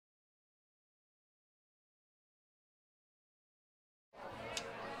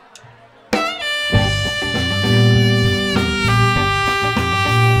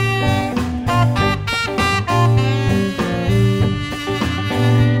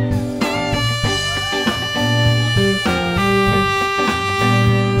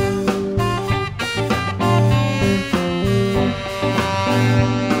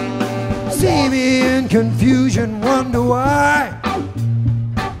confusion, wonder why.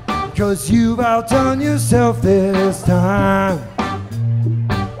 'Cause you've outdone yourself this time.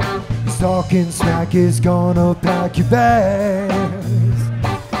 Talking smack is gonna pack your bags,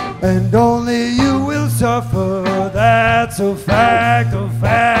 and only you will suffer. That's a fact, a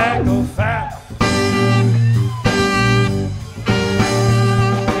fact, a fact.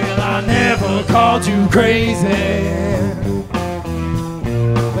 Well, I never called you crazy,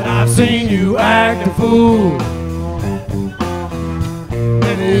 but I've seen you act a fool.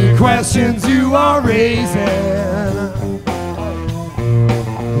 Many questions you are raising,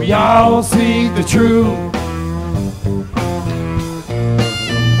 we all seek the truth.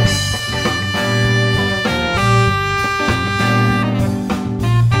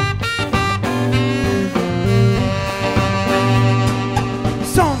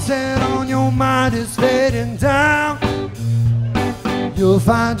 Sunset on your mind is fading down. You'll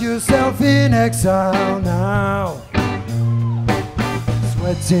find yourself in exile now.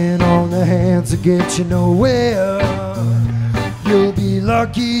 Sweating on the hands to get you nowhere. You'll be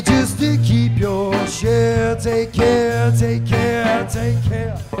lucky just to keep your share. Take care, take care, take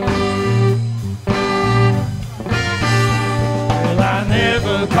care. Well, I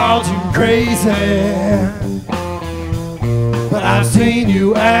never called you crazy, but I've seen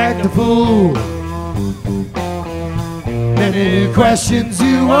you act a fool. Many questions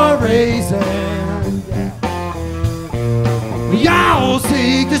you are raising, we all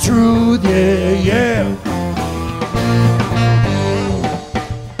seek the truth, yeah, yeah.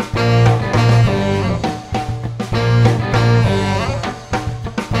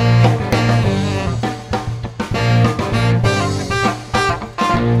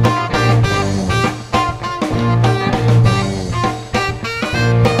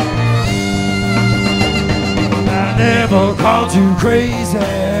 Never called you crazy,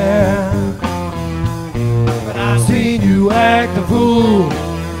 but I've seen you act a fool.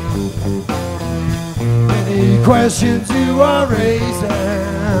 Many questions you are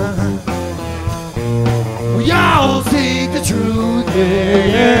raising, we all seek the truth,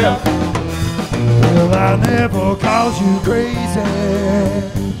 yeah, yeah. Well, I never called you crazy,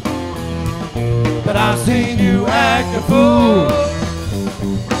 but I've seen you act a fool.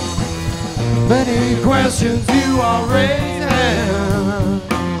 Many questions you are raising,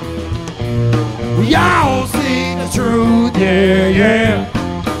 we all see the truth, yeah, yeah.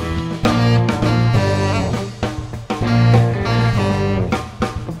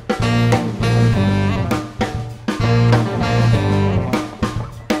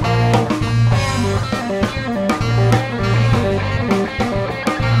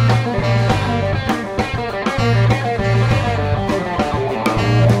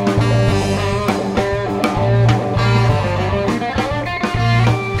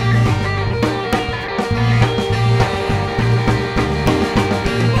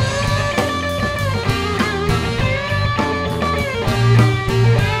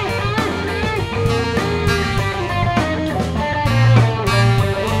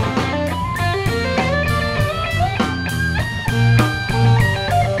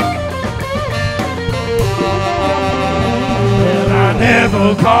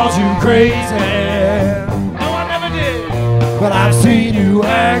 Never called you crazy, no, I never did, but I've seen you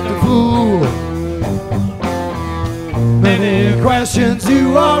act a fool. Many questions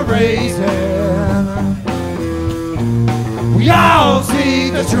you are raising, we all see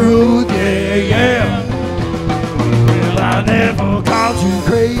the truth, yeah, yeah. Well, I never called you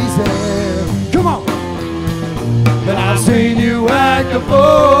crazy, come on, but I've seen you act a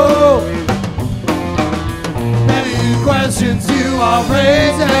fool. Questions you are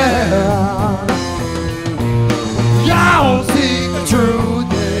raising,